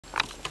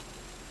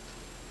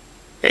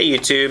Hey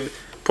YouTube,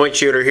 Point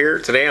Shooter here.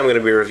 Today I'm going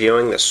to be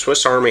reviewing the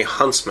Swiss Army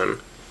Huntsman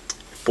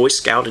Boy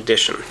Scout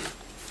Edition.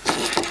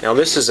 Now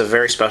this is a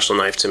very special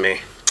knife to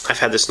me. I've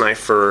had this knife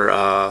for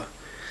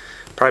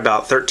probably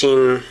about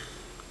 13,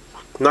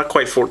 not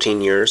quite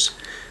 14 years.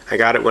 I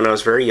got it when I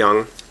was very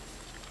young,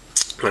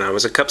 when I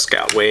was a Cub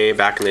Scout way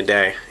back in the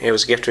day. It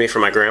was a gift to me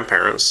from my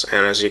grandparents,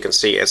 and as you can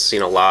see, it's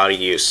seen a lot of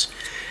use.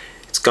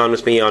 It's gone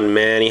with me on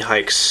many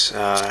hikes,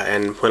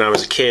 and when I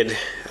was a kid,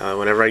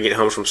 whenever I get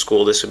home from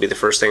school, this would be the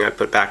first thing I'd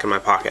put back in my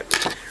pocket,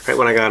 right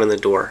when I got in the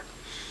door.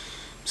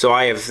 So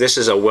this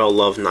is a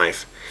well-loved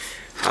knife.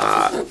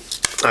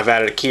 I've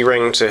added a key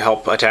ring to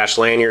help attach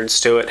lanyards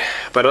to it,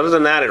 but other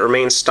than that, it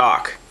remains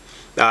stock.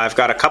 I've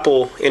got a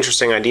couple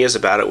interesting ideas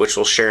about it, which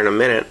we'll share in a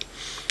minute,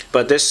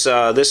 but this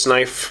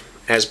knife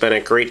has been a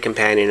great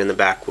companion in the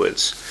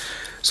backwoods.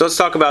 So let's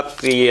talk about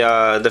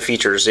the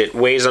features. It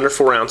weighs under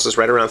 4 ounces,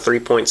 right around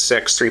 3.6,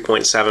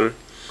 3.7.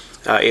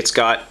 It's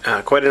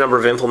got quite a number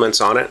of implements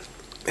on it,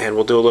 and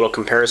we'll do a little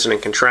comparison and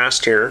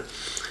contrast here.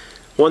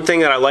 One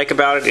thing that I like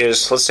about it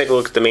is, let's take a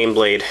look at the main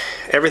blade.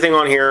 Everything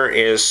on here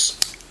is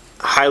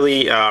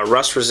highly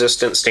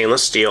rust-resistant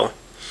stainless steel,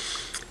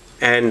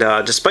 and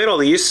despite all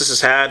the use this has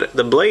had,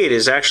 the blade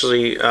is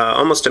actually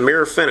almost a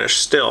mirror finish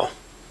still.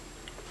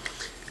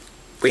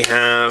 We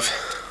have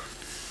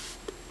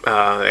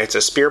it's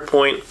a spear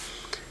point,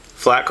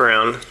 flat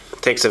ground,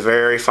 takes a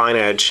very fine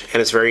edge,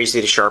 and it's very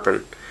easy to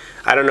sharpen.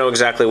 I don't know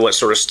exactly what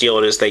sort of steel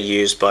it is they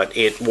use, but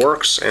it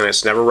works and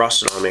it's never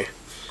rusted on me.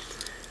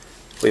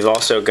 We've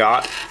also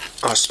got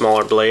a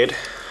smaller blade.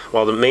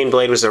 While the main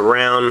blade was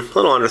around a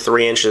little under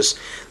 3 inches,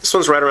 this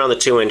one's right around the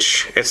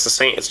 2-inch. It's the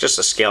same. It's just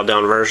a scaled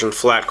down version.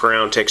 Flat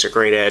ground, takes a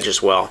great edge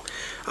as well.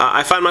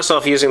 I find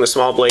myself using the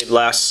small blade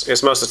less,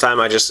 because most of the time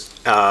I just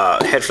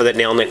head for that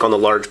nail nick on the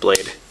large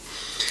blade.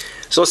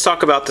 So let's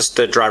talk about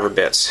the driver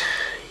bits.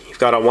 You've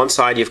got on one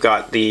side, you've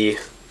got the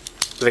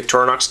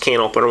Victorinox can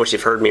opener, which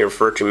you've heard me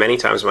refer to many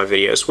times in my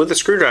videos, with the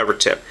screwdriver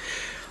tip.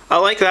 I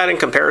like that in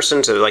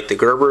comparison to like the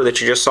Gerber that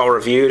you just saw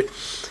reviewed.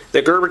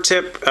 The Gerber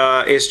tip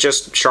is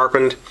just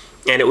sharpened,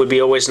 and it would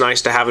be always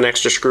nice to have an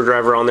extra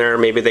screwdriver on there.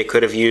 Maybe they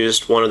could have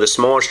used one of the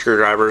smaller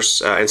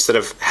screwdrivers instead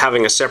of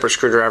having a separate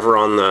screwdriver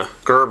on the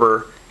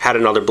Gerber, had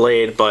another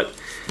blade, but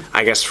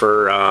I guess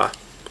for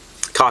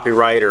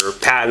copyright or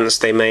patents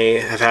they may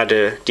have had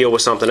to deal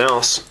with something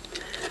else.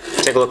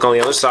 Take a look on the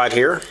other side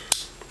here,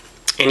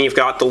 and you've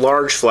got the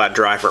large flat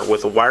driver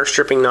with a wire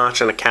stripping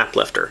notch and a cap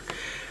lifter.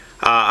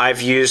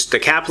 I've used the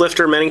cap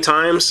lifter many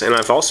times, and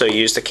I've also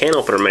used the can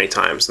opener many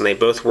times, and they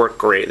both work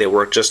great. They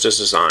work just as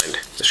designed.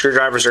 The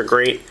screwdrivers are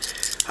great.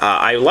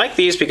 I like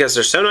these because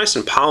they're so nice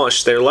and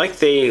polished. They're like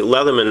the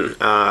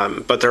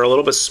Leatherman, but they're a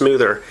little bit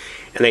smoother,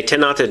 and they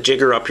tend not to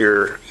jigger up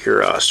your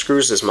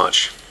screws as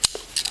much.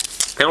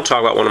 Now I'll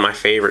talk about one of my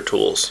favorite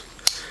tools,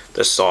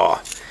 the saw.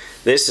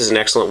 This is an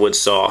excellent wood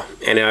saw,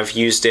 and I've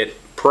used it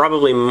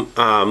probably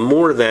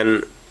more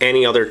than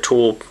any other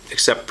tool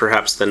except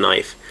perhaps the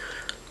knife.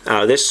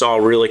 This saw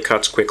really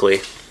cuts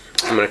quickly.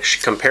 I'm going to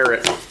compare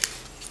it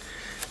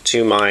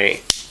to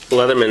my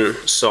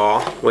Leatherman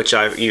saw, which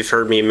you've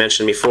heard me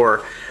mention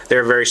before.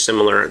 They're very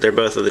similar. They're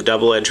both of the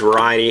double-edged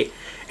variety,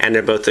 and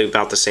they're both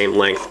about the same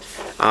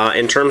length.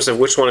 In terms of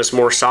which one is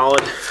more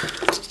solid,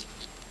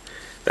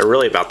 they're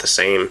really about the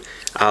same.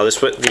 The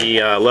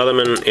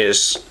Leatherman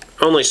is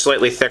only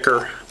slightly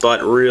thicker,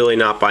 but really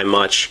not by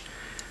much.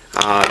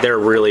 They're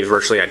really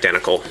virtually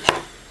identical.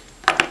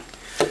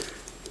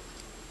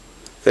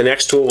 The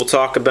next tool we'll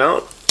talk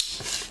about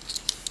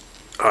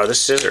are the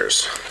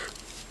scissors.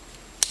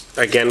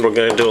 Again, we're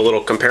going to do a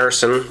little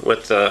comparison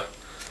with the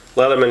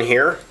Leatherman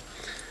here.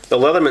 The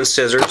Leatherman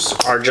scissors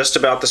are just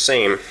about the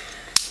same.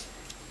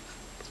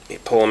 Let me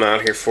pull them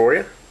out here for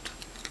you.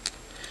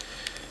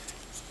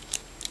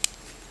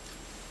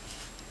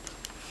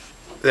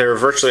 They're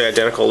virtually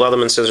identical.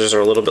 Leatherman scissors are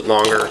a little bit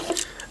longer.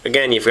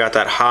 Again, you've got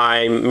that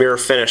high mirror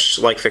finish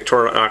like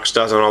Victorinox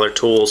does on all their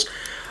tools.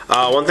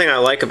 One thing I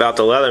like about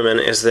the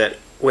Leatherman is that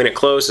when it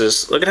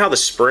closes, look at how the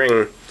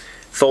spring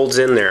folds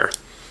in there.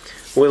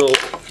 With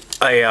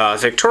a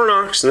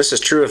Victorinox, and this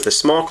is true of the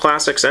small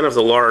classics and of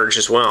the large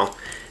as well,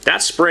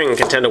 that spring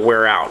can tend to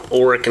wear out,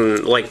 or it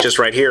can, like just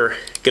right here,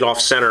 get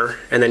off center,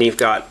 and then you've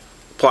got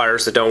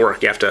pliers that don't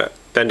work. You have to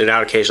bend it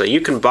out occasionally.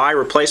 You can buy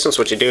replacements.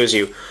 What you do is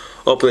you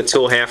open the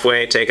tool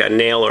halfway, take a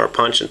nail or a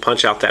punch, and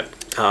punch out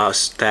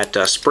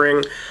that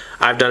spring.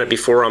 I've done it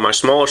before on my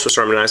smaller Swiss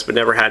Army knives, but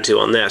never had to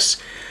on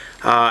this.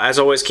 As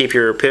always, keep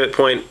your pivot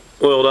point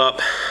oiled up.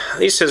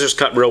 These scissors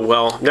cut real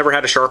well. Never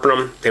had to sharpen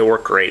them. They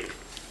work great.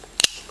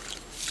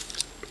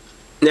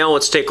 Now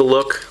let's take a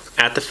look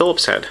at the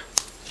Phillips head.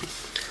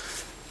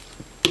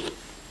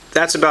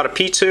 That's about a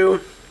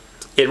P2.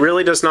 It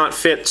really does not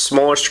fit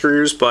smaller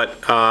screws, but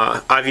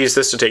I've used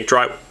this to take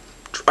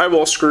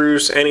drywall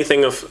screws,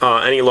 anything of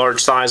any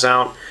large size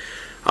out.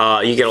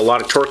 You get a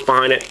lot of torque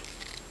behind it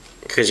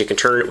because you can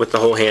turn it with the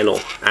whole handle,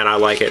 and I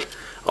like it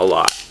a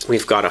lot.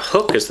 We've got a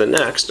hook as the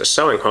next, a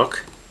sewing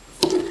hook.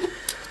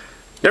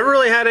 Never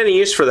really had any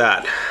use for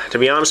that, to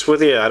be honest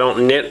with you. I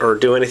don't knit or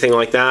do anything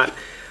like that.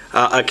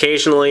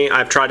 Occasionally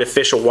I've tried to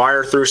fish a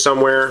wire through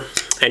somewhere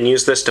and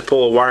use this to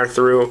pull a wire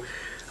through,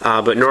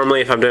 but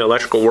normally if I'm doing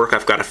electrical work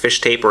I've got a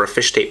fish tape or a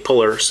fish tape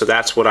puller, so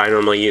that's what I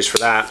normally use for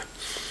that.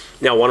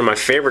 Now, one of my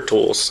favorite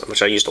tools,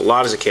 which I used a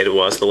lot as a kid,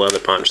 was the leather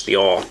punch, the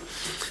awl.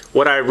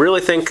 What I really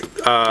think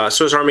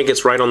Swiss Army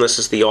gets right on this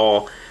is the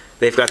awl.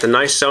 They've got the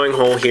nice sewing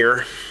hole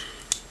here,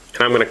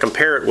 and I'm going to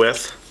compare it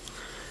with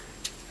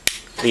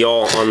the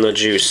awl on the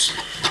Juice.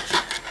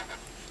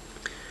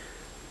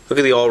 Look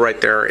at the awl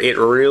right there. It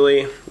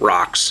really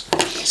rocks.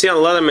 See,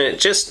 on the Leatherman,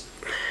 it's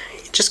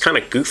just kind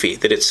of goofy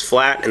that it's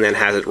flat and then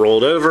has it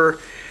rolled over.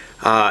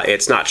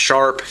 It's not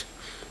sharp.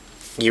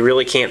 You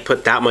really can't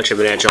put that much of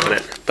an edge on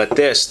it. But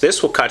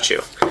this will cut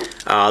you.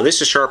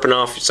 This is sharp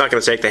enough. It's not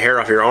going to take the hair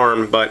off your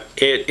arm, but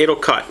it'll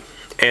cut.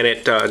 And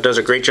it does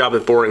a great job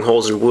at boring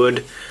holes in wood,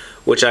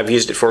 which I've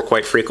used it for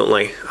quite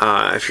frequently.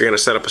 If you're going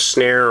to set up a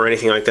snare or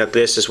anything like that,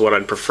 this is what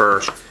I'd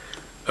prefer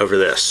over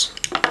this.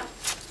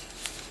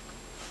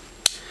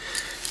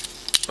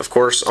 Of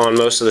course, on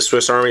most of the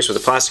Swiss Armies with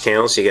the plastic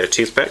handles, you get a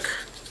toothpick.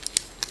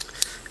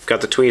 You've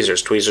got the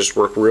tweezers. Tweezers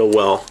work real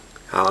well.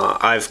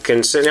 I've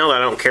considered, now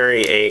that I don't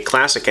carry a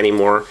classic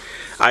anymore,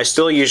 I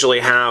still usually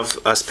have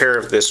a pair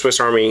of the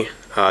Swiss Army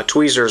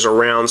tweezers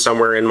around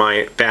somewhere in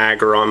my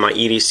bag or on my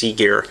EDC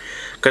gear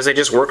because they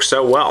just work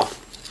so well.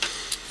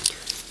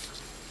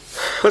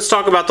 Let's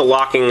talk about the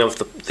locking of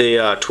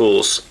the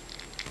tools.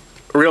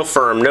 Real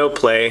firm, no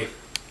play.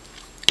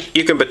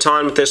 You can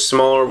baton with this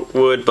smaller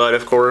wood, but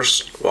of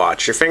course,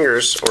 watch your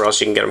fingers or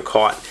else you can get them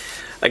caught.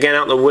 Again,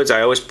 out in the woods,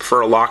 I always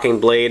prefer a locking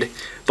blade,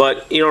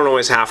 but you don't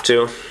always have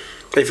to.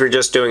 If you're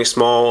just doing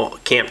small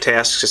camp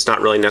tasks, it's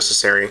not really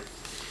necessary.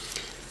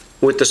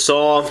 With the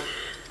saw,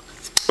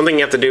 one thing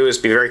you have to do is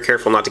be very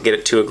careful not to get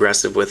it too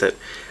aggressive with it.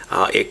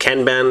 It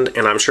can bend,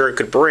 and I'm sure it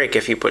could break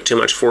if you put too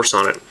much force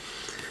on it.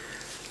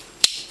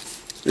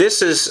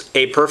 This is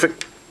a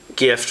perfect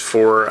gift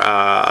for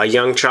a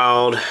young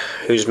child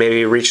who's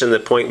maybe reaching the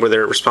point where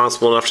they're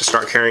responsible enough to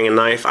start carrying a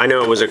knife. I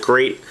know it was a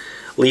great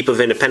leap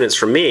of independence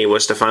for me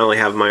was to finally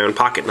have my own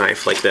pocket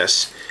knife like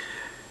this.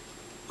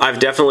 I've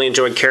definitely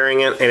enjoyed carrying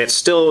it, and it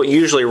still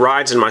usually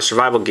rides in my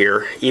survival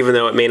gear, even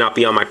though it may not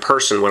be on my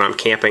person when I'm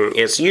camping.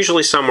 It's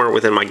usually somewhere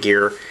within my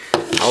gear,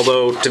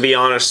 although, to be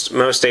honest,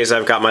 most days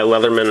I've got my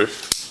Leatherman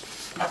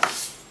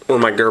or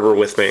my Gerber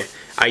with me.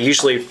 I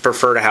usually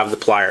prefer to have the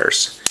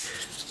pliers.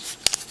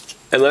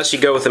 Unless you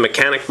go with a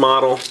mechanic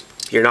model,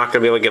 you're not going to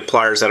be able to get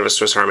pliers out of a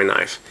Swiss Army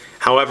knife.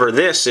 However,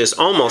 this is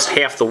almost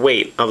half the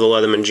weight of the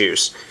Leatherman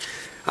Juice.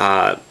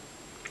 About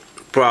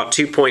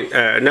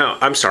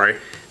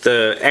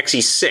the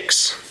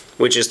XE6,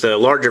 which is the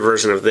larger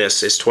version of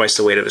this, is twice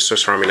the weight of a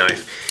Swiss Army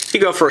knife. If you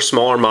go for a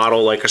smaller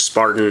model like a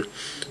Spartan,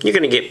 you're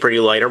going to get pretty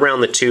light,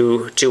 around the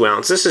 2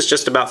 ounce. This is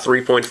just about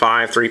 3.5,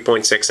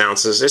 3.6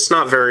 ounces. It's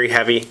not very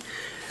heavy.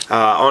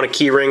 On a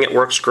key ring, it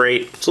works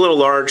great. It's a little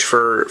large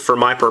for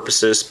my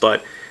purposes,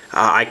 but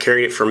I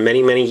carried it for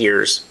many, many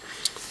years.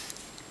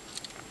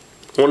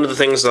 One of the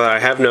things that I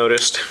have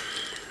noticed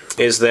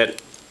is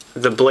that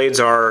the blades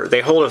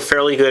they hold a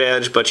fairly good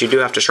edge, but you do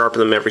have to sharpen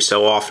them every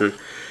so often.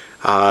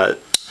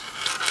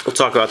 We'll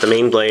talk about the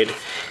main blade.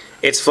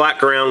 It's flat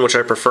ground, which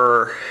I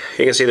prefer.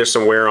 You can see there's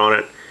some wear on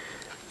it.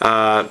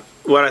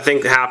 What I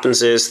think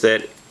happens is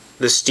that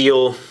the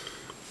steel,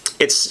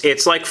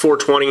 it's like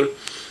 420.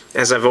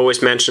 As I've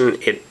always mentioned,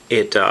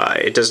 it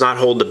does not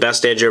hold the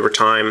best edge over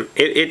time.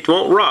 It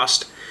won't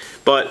rust,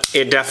 but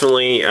it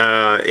definitely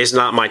is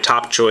not my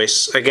top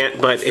choice.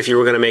 Again, but if you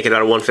were going to make it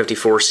out of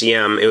 154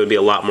 cm, it would be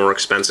a lot more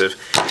expensive.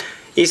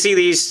 You see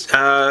these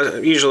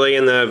usually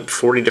in the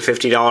 $40 to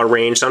 $50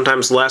 range,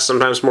 sometimes less,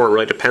 sometimes more. It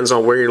really depends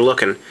on where you're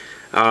looking.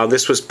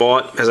 This was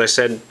bought, as I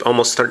said,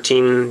 almost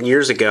 13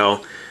 years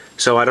ago,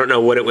 so I don't know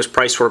what it was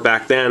priced for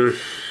back then,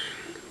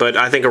 but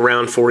I think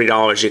around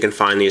 $40 you can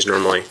find these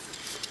normally.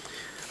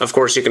 Of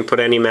course, you can put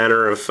any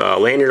manner of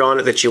lanyard on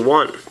it that you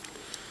want.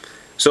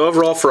 So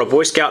overall, for a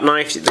Boy Scout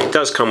knife, it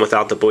does come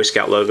without the Boy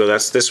Scout logo.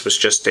 This was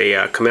just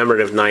a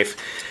commemorative knife.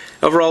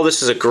 Overall,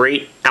 this is a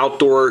great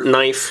outdoor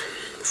knife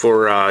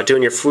for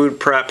doing your food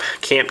prep,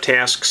 camp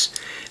tasks.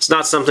 It's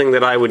not something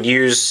that I would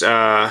use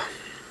for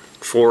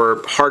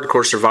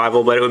hardcore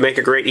survival, but it would make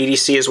a great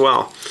EDC as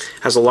well.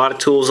 It has a lot of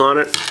tools on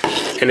it,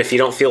 and if you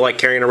don't feel like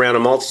carrying around a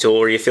multi-tool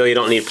or you feel you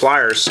don't need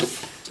pliers,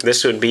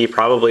 this would be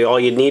probably all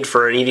you'd need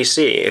for an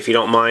EDC if you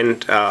don't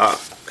mind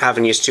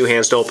having to use 2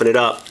 hands to open it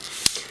up.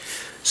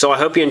 So I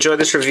hope you enjoyed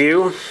this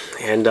review,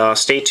 and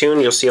stay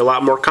tuned. You'll see a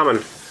lot more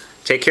coming.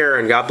 Take care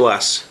and God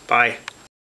bless. Bye.